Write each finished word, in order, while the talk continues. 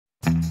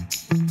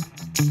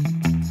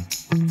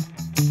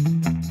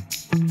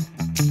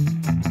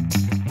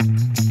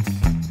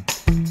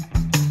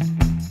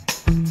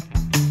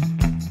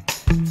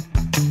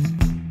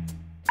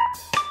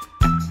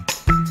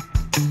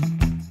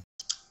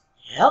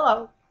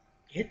Hello,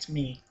 it's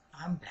me.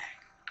 I'm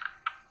back.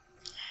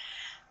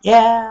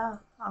 Yeah,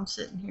 I'm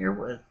sitting here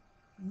with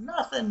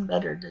nothing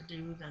better to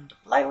do than to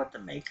play with the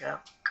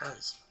makeup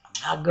because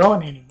I'm not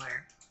going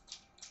anywhere.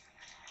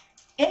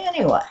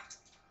 Anyway,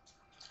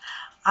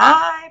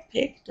 I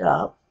picked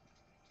up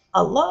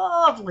a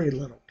lovely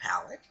little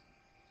palette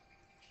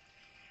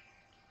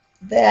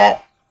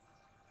that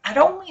I'd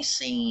only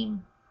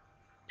seen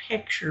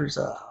pictures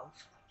of,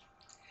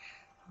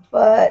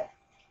 but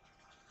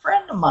a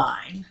friend of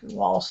mine who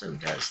also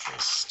does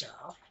this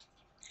stuff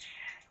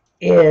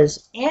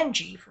is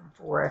Angie from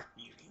 4F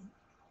Beauty.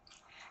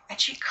 And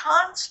she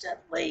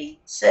constantly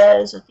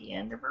says at the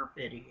end of her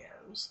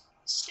videos,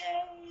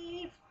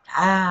 stay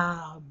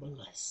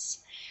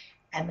fabulous.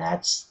 And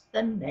that's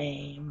the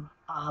name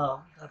of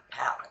the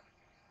palette.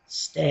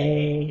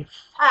 Stay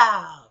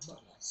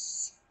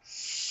fabulous.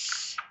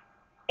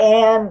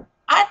 And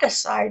I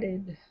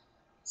decided,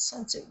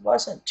 since it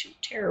wasn't too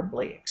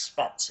terribly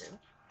expensive,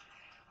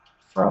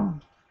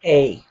 from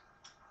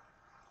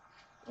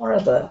one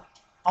of the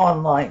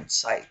online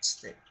sites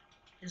that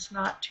is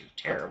not too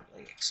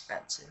terribly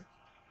expensive,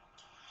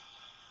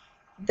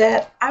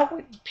 that I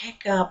would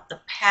pick up the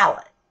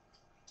palette.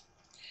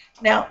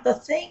 Now, the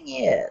thing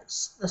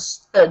is,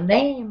 the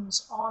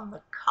names on the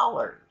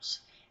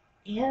colors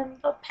in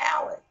the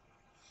palette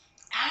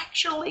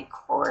actually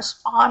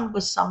correspond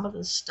with some of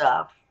the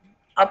stuff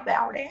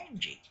about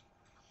Angie.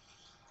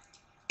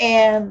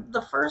 And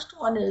the first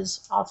one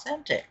is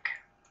authentic.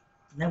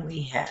 And then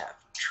we have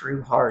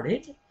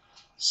true-hearted,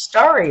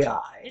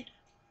 starry-eyed,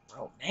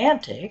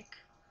 romantic,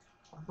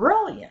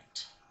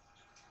 brilliant,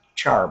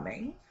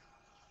 charming,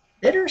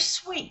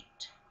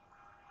 bittersweet,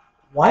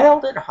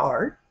 wild at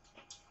heart,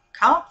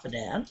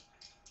 confident,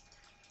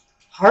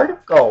 heart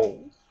of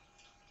gold,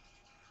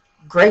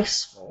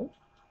 graceful,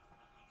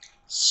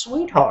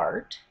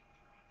 sweetheart,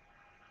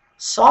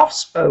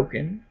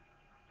 soft-spoken,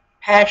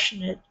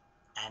 passionate,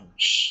 and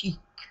chic.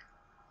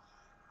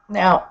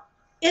 Now,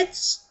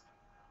 it's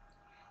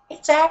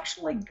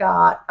actually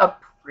got a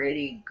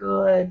pretty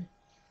good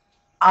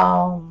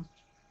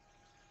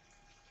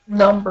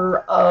number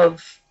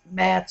of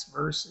mattes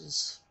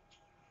versus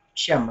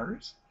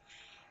shimmers,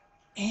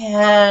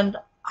 and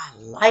I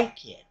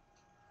like it.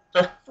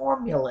 The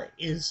formula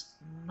is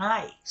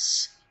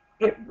nice.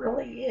 It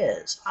really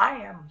is. I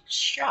am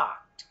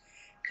shocked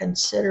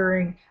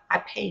considering I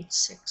paid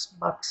 $6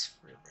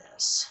 for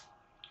this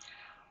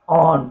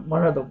on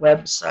one of the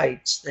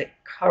websites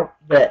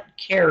that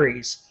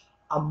carries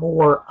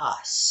Amor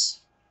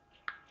Us.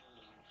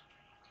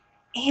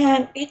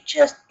 And it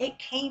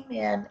came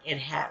in, it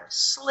had a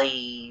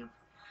sleeve,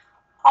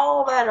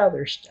 all that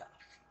other stuff.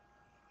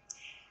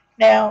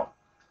 Now,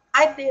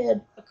 I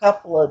did a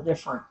couple of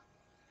different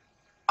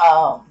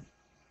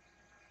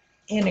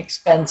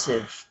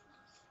inexpensive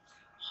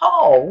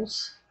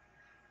hauls,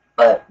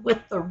 but with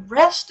the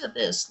rest of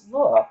this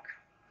look,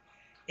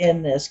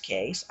 in this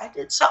case, I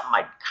did something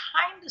I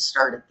kind of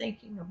started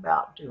thinking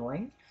about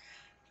doing,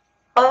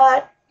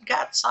 but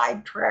got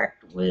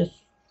sidetracked with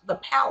the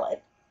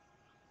palette.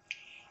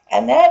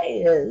 And that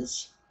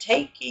is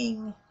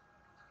taking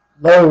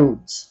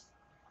loads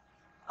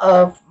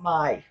of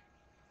my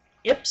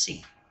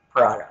Ipsy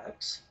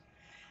products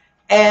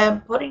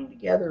and putting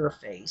together a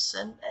face.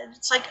 And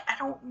it's like I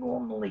don't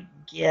normally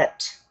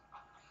get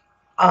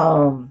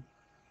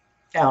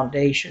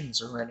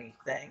foundations or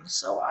anything.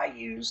 So I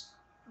used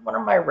one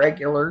of my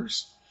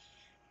regulars,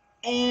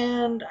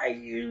 and I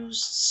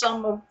used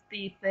some of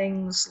the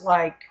things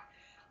like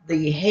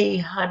the Hey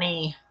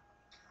Honey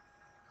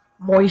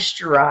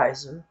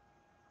moisturizer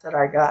that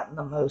I got in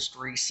the most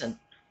recent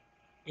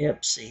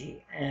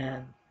Ipsy,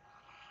 and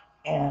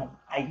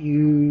I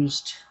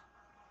used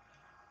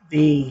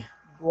the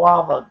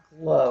Guava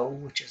Glow,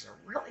 which is a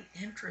really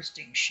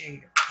interesting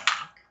shade of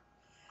pink.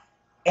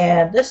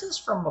 And this is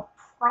from a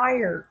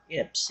prior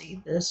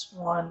Ipsy. This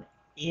one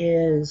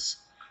is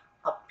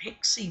a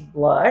Pixie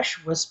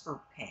Blush, Whisper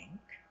Pink.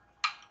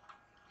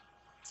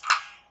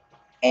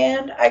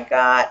 And I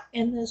got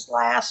in this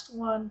last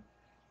one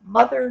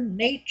Mother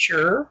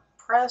Nature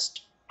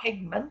Pressed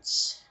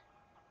Pigments,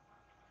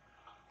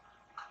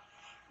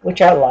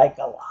 which I like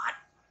a lot.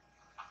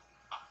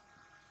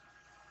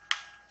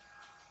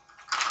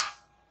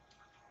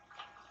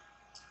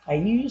 I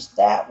used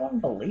that one,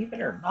 believe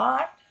it or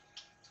not,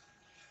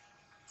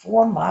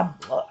 for my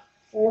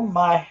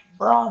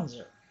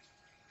bronzer,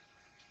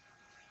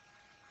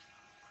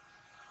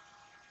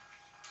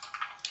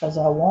 because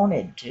I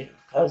wanted to,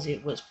 because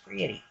it was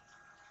pretty.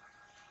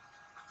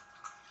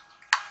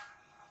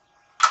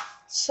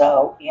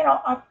 So,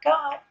 I've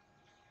got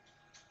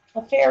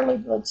a fairly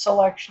good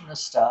selection of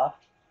stuff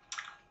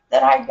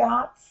that I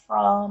got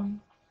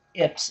from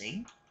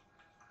Ipsy.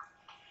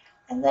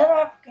 And then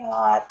I've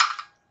got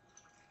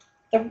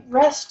the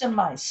rest of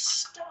my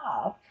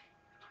stuff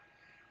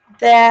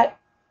that,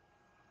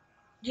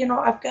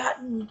 I've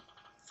gotten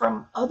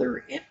from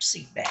other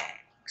Ipsy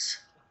bags.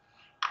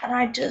 And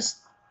I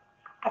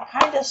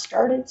kind of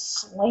started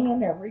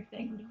slinging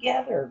everything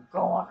together,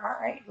 going, all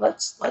right,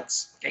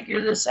 let's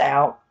figure this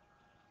out.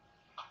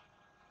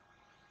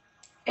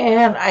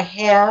 And I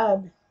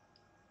had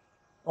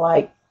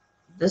like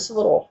this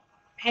little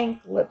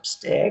pink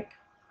lipstick.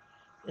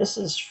 This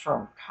is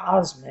from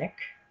Cosmic.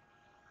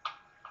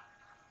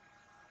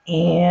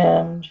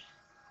 And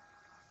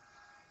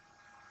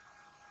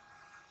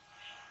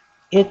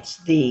it's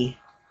the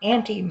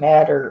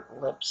antimatter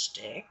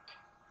lipstick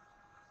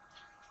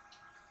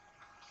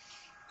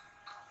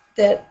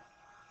that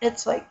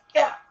it's like,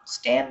 yeah,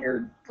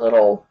 standard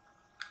little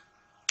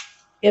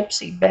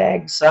Ipsy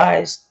bag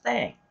sized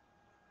thing.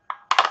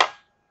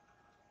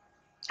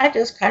 I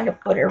just kind of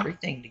put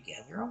everything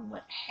together and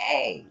went,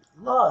 hey,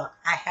 look,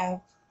 I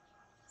have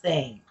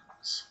things.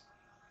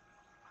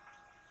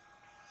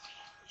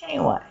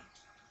 Anyway,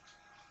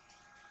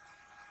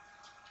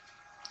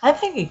 I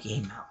think it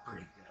came out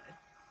pretty good.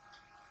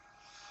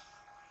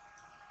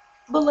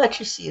 We'll let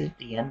you see it at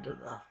the end of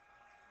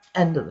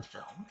the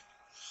film.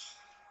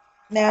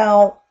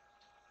 Now,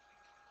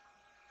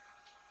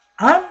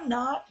 I'm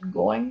not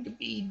going to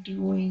be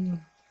doing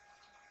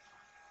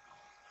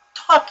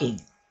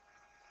talking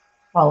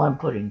while I'm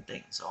putting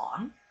things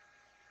on,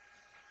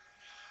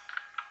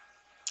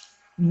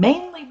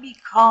 mainly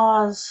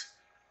because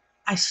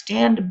I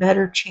stand a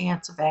better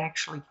chance of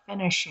actually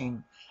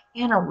finishing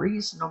in a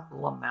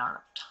reasonable amount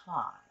of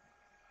time.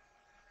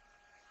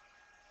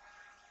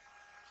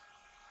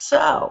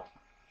 So,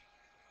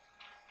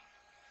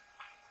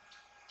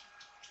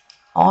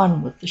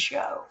 on with the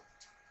show.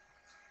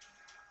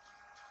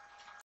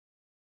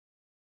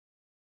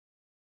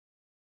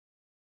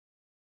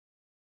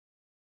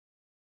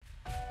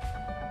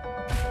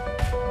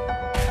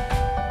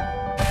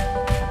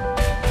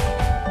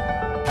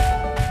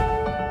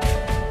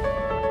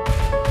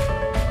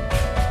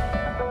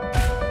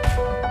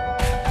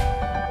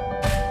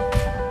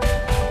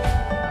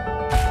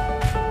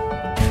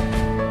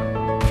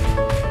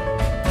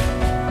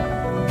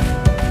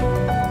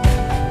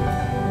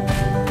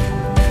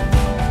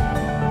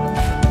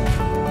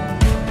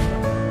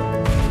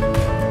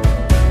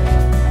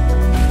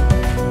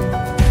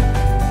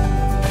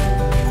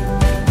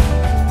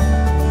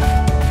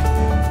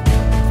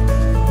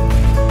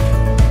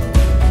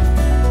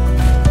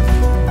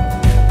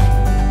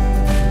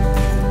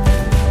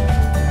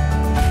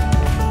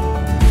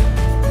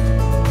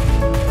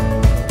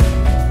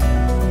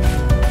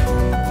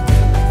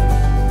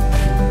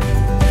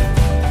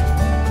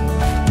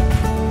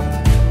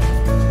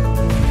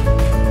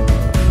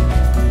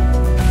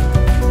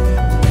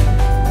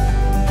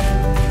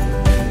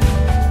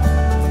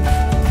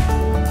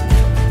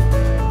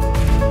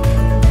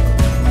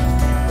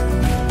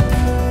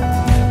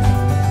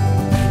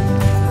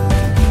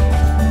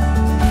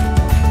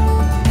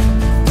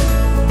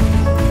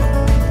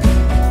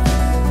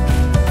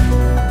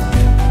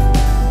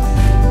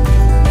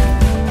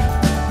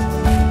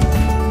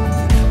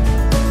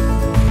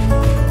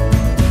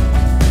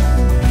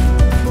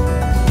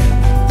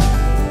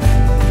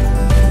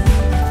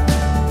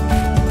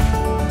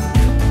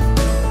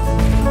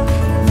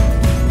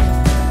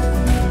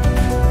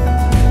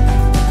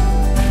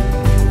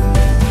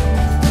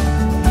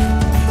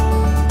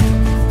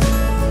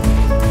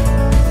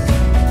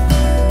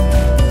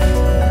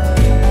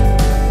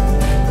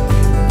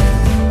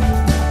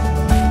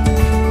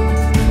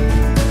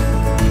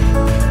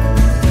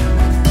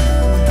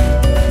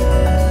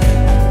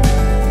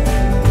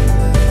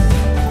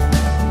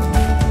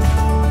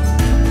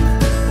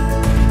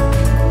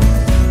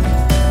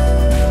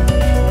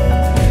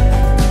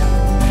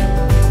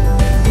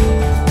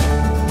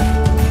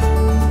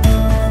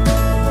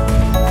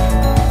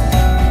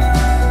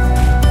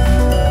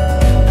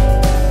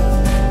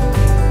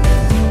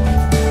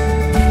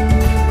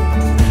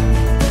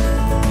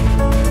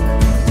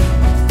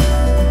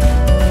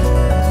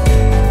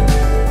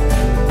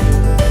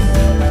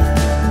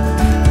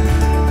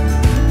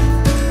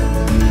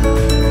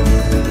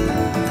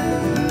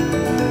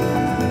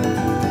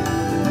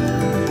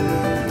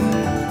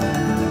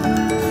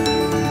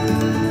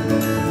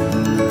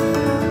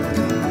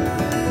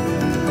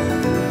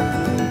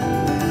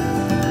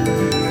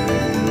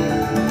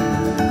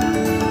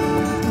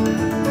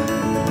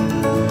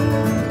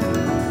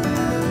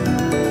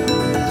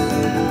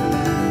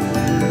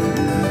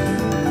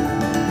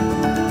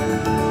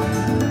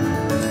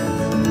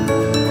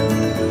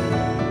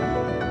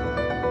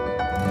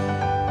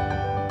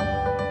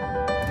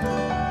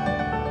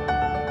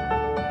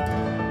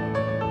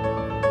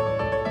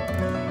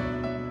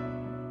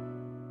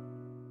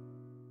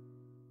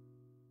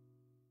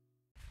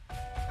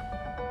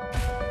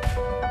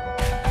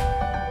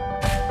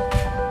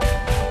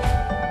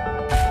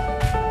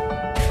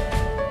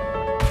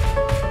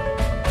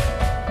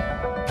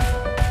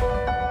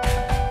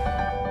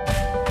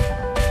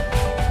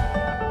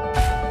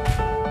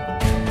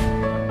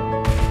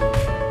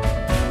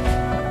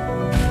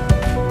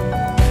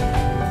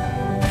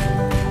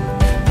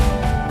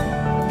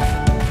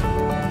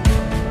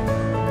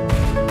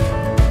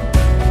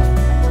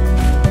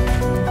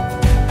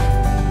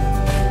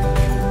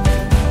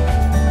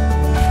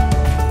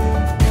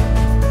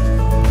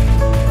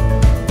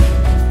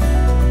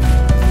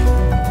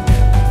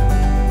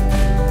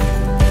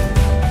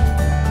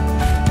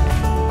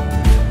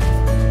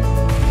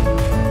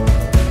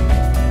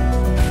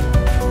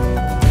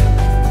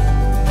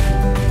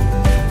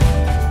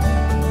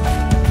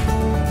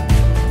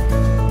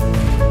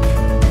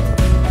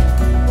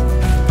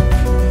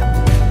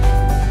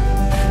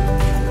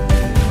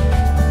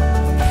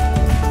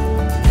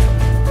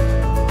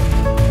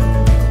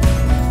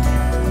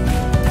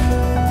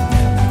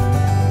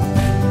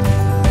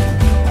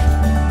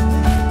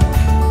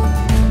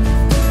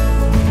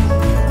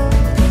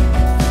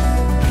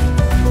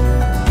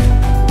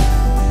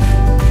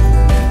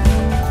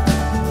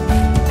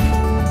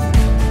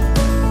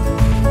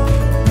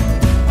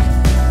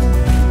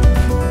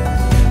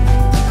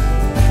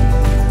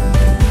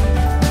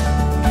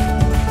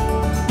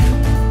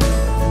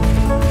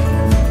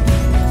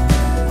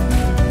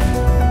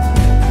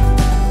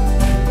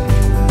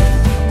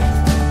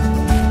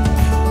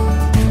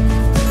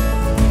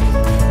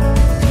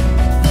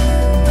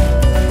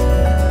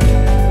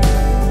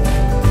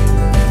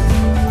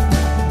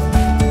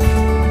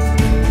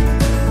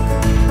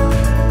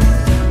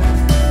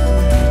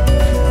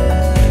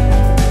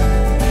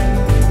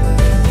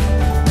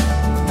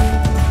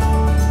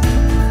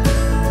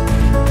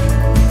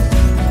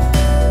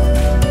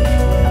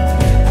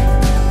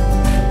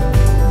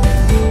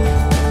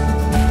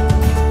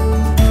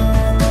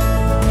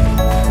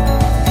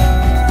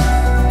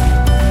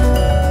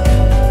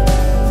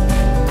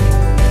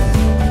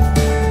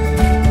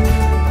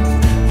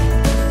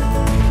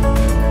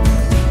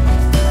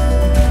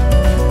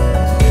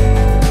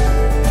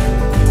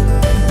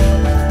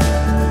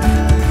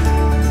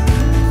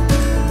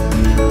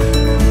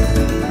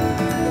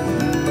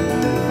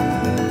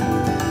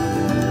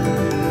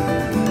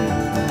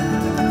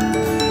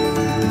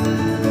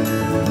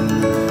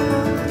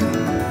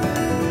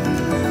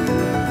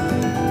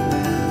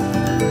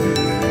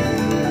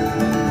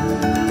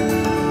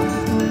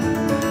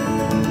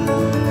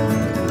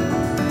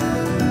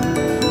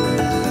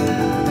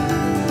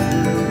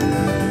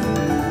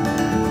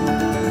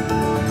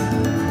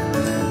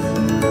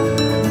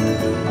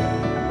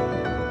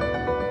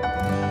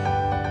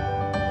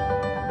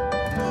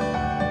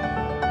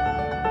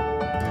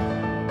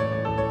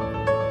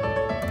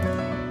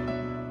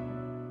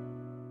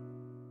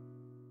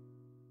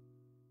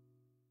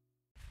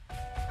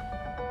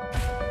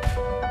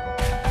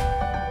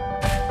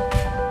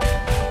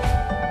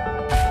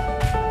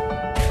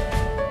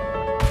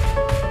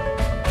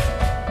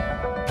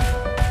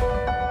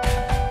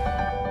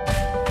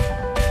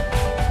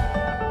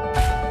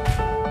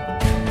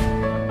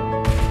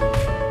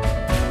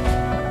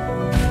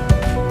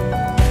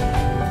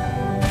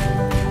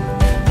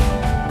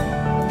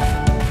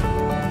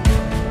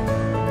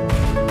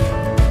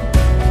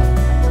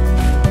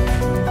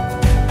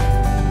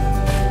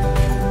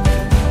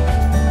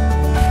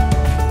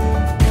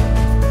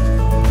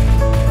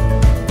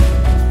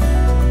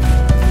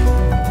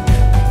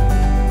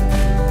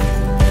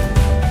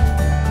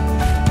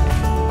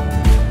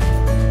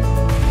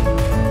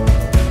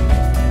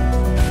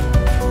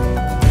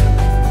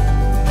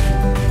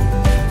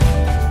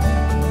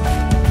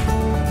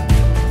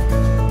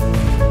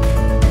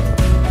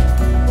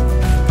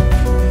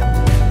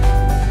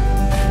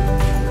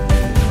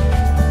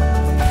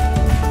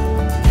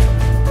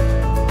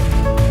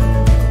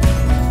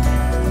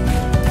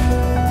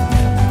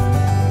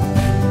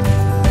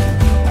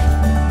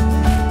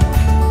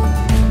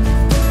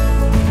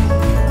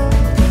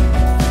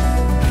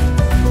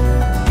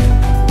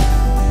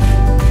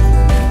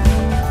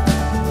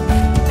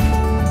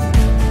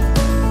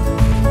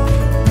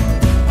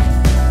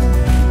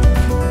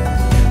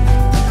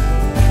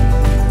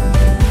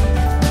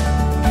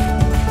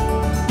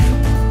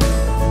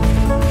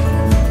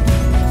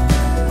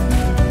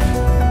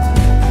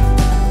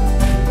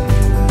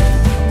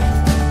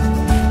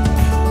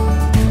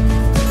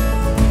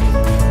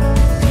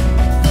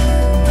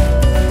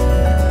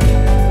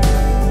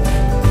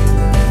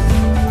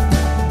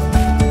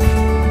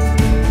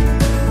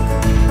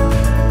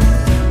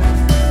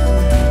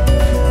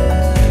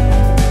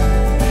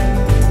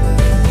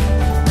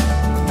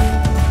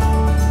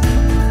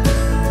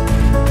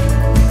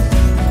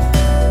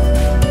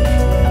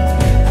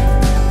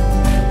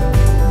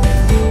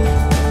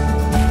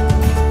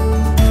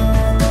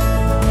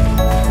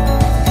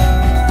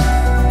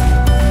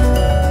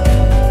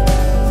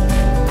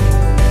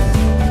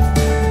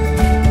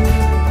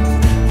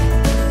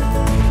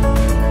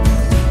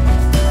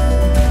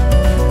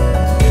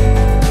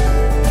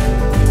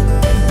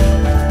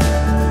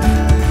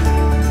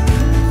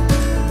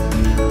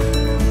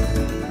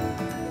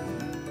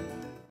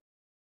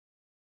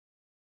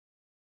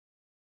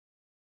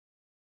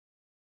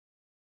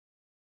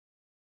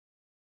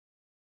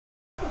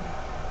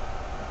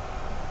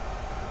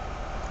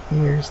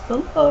 Here's the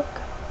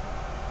look.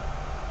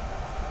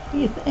 What do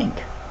you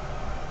think?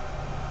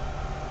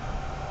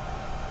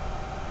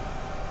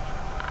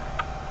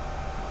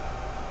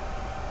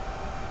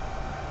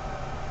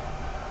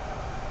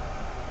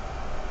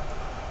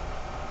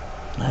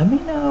 Let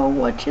me know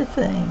what you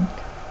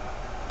think.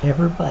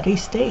 Everybody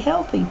stay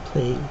healthy,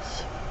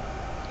 please.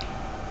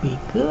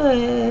 Be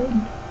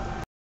good.